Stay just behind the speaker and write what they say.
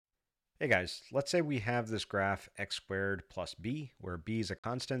Hey guys, let's say we have this graph x squared plus b, where b is a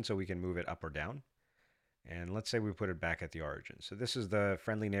constant so we can move it up or down. And let's say we put it back at the origin. So this is the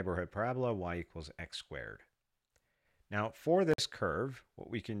friendly neighborhood parabola, y equals x squared. Now for this curve, what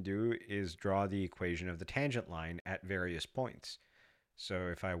we can do is draw the equation of the tangent line at various points. So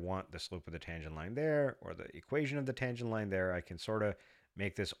if I want the slope of the tangent line there, or the equation of the tangent line there, I can sort of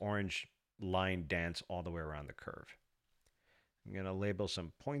make this orange line dance all the way around the curve. I'm going to label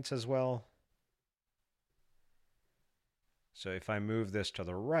some points as well. So if I move this to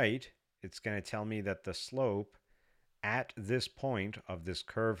the right, it's going to tell me that the slope at this point of this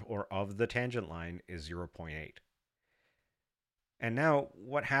curve or of the tangent line is 0.8. And now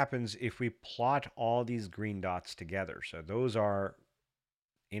what happens if we plot all these green dots together? So those are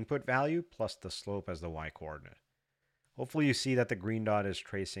input value plus the slope as the y-coordinate. Hopefully you see that the green dot is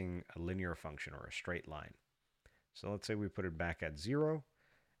tracing a linear function or a straight line. So let's say we put it back at 0,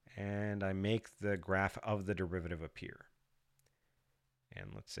 and I make the graph of the derivative appear.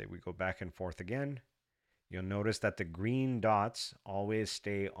 And let's say we go back and forth again. You'll notice that the green dots always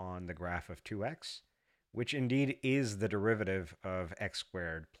stay on the graph of 2x, which indeed is the derivative of x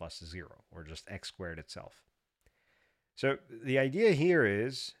squared plus 0, or just x squared itself. So the idea here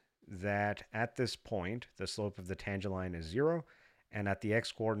is that at this point, the slope of the tangent line is 0, and at the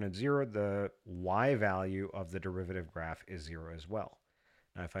x-coordinate 0, the y value of the derivative graph is 0 as well.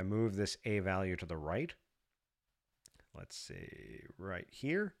 Now if I move this a value to the right, let's say right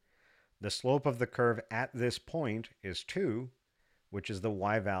here, the slope of the curve at this point is 2, which is the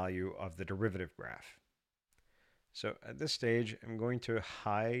y value of the derivative graph. So at this stage, I'm going to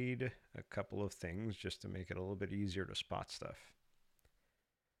hide a couple of things just to make it a little bit easier to spot stuff.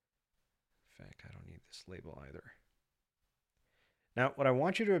 In fact, I don't need this label either. Now, what I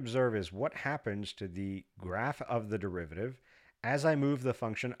want you to observe is what happens to the graph of the derivative as I move the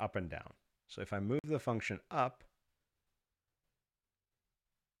function up and down. So if I move the function up,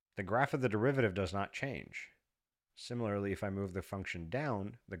 the graph of the derivative does not change. Similarly, if I move the function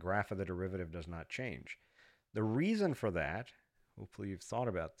down, the graph of the derivative does not change. The reason for that, hopefully you've thought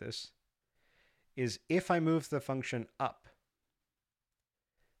about this, is if I move the function up,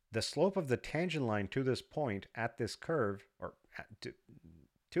 the slope of the tangent line to this point at this curve, or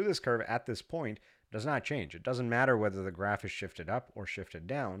to this curve at this point, does not change. It doesn't matter whether the graph is shifted up or shifted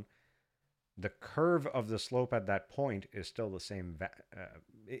down. The curve of the slope at that point is still the same.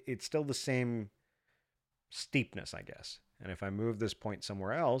 It's still the same steepness, I guess. And if I move this point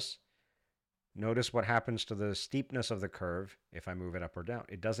somewhere else, notice what happens to the steepness of the curve if I move it up or down.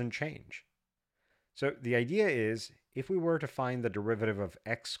 It doesn't change. So the idea is, if we were to find the derivative of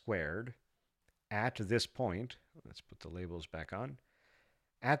x squared at this point, let's put the labels back on.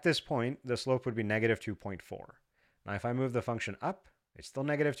 At this point, the slope would be negative 2.4. Now, if I move the function up, it's still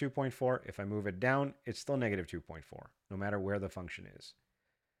negative 2.4. If I move it down, it's still negative 2.4, no matter where the function is.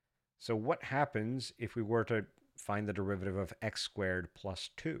 So what happens if we were to find the derivative of x squared plus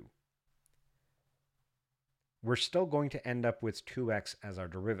 2? We're still going to end up with 2x as our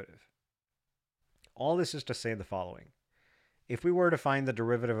derivative. All this is to say the following. If we were to find the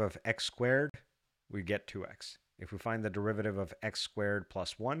derivative of x squared, we get 2x. If we find the derivative of x squared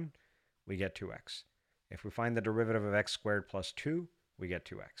plus 1, we get 2x. If we find the derivative of x squared plus 2, we get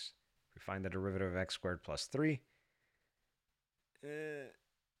 2x. If we find the derivative of x squared plus 3,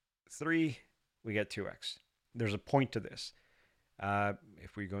 we get 2x. There's a point to this.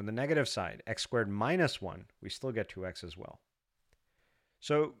 If we go on the negative side, x squared minus 1, we still get 2x as well.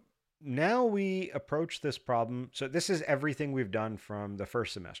 So now we approach this problem. So this is everything we've done from the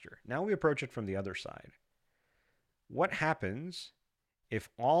first semester. Now we approach it from the other side. What happens if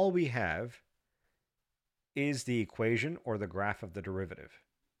all we have is the equation or the graph of the derivative?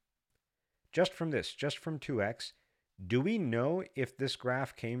 Just from this, just from 2x, do we know if this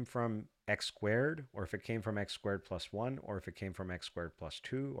graph came from x squared, or if it came from x squared plus 1, or if it came from x squared plus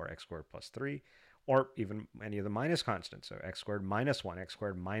 2, or x squared plus 3, or even any of the minus constants? So x squared minus 1, x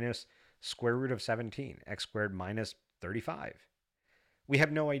squared minus square root of 17, x squared minus 35. We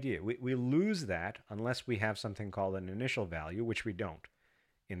have no idea. We lose that unless we have something called an initial value, which we don't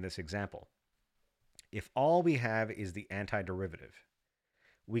in this example. If all we have is the antiderivative,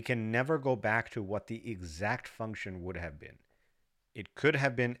 we can never go back to what the exact function would have been. It could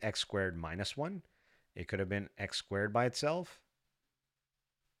have been x squared minus 1. It could have been x squared by itself.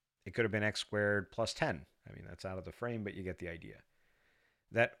 It could have been x squared plus 10. I mean, that's out of the frame, but you get the idea.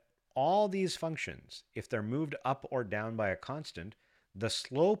 That all these functions, if they're moved up or down by a constant, the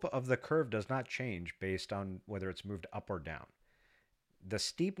slope of the curve does not change based on whether it's moved up or down. The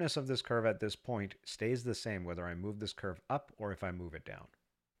steepness of this curve at this point stays the same whether I move this curve up or if I move it down.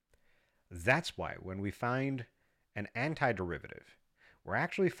 That's why when we find an antiderivative, we're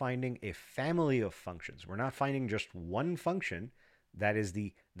actually finding a family of functions. We're not finding just one function that is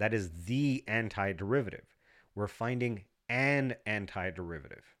the antiderivative. We're finding an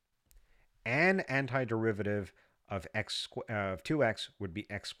antiderivative. An antiderivative of 2x would be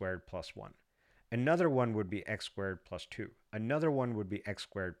x squared plus 1. Another one would be x squared plus 2. Another one would be x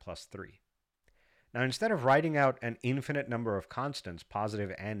squared plus 3. Now, instead of writing out an infinite number of constants,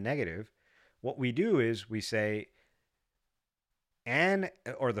 positive and negative, what we do is we say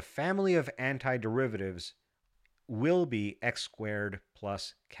the family of antiderivatives will be x squared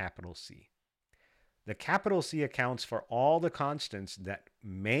plus capital C. The capital C accounts for all the constants that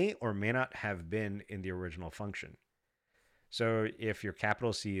may or may not have been in the original function. So if your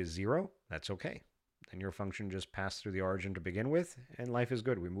capital C is 0, that's okay. Then your function just passed through the origin to begin with, and life is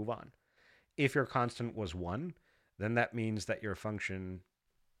good. We move on. If your constant was 1, then that means that your function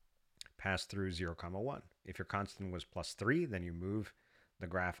passed through 0, 1. If your constant was plus 3, then you move the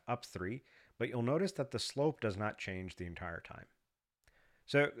graph up 3. But you'll notice that the slope does not change the entire time.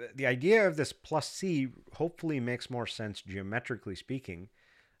 So the idea of this plus c hopefully makes more sense geometrically speaking,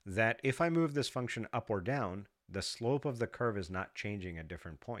 that if I move this function up or down, the slope of the curve is not changing at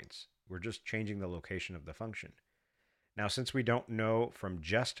different points. We're just changing the location of the function. Now, since we don't know from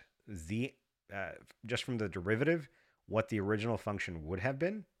just from the derivative what the original function would have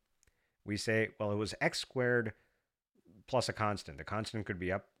been, we say, well, it was x squared plus a constant. The constant could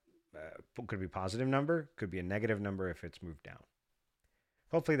be could be a positive number, could be a negative number if it's moved down.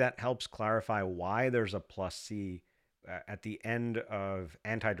 Hopefully that helps clarify why there's a plus c at the end of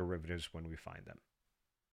antiderivatives when we find them.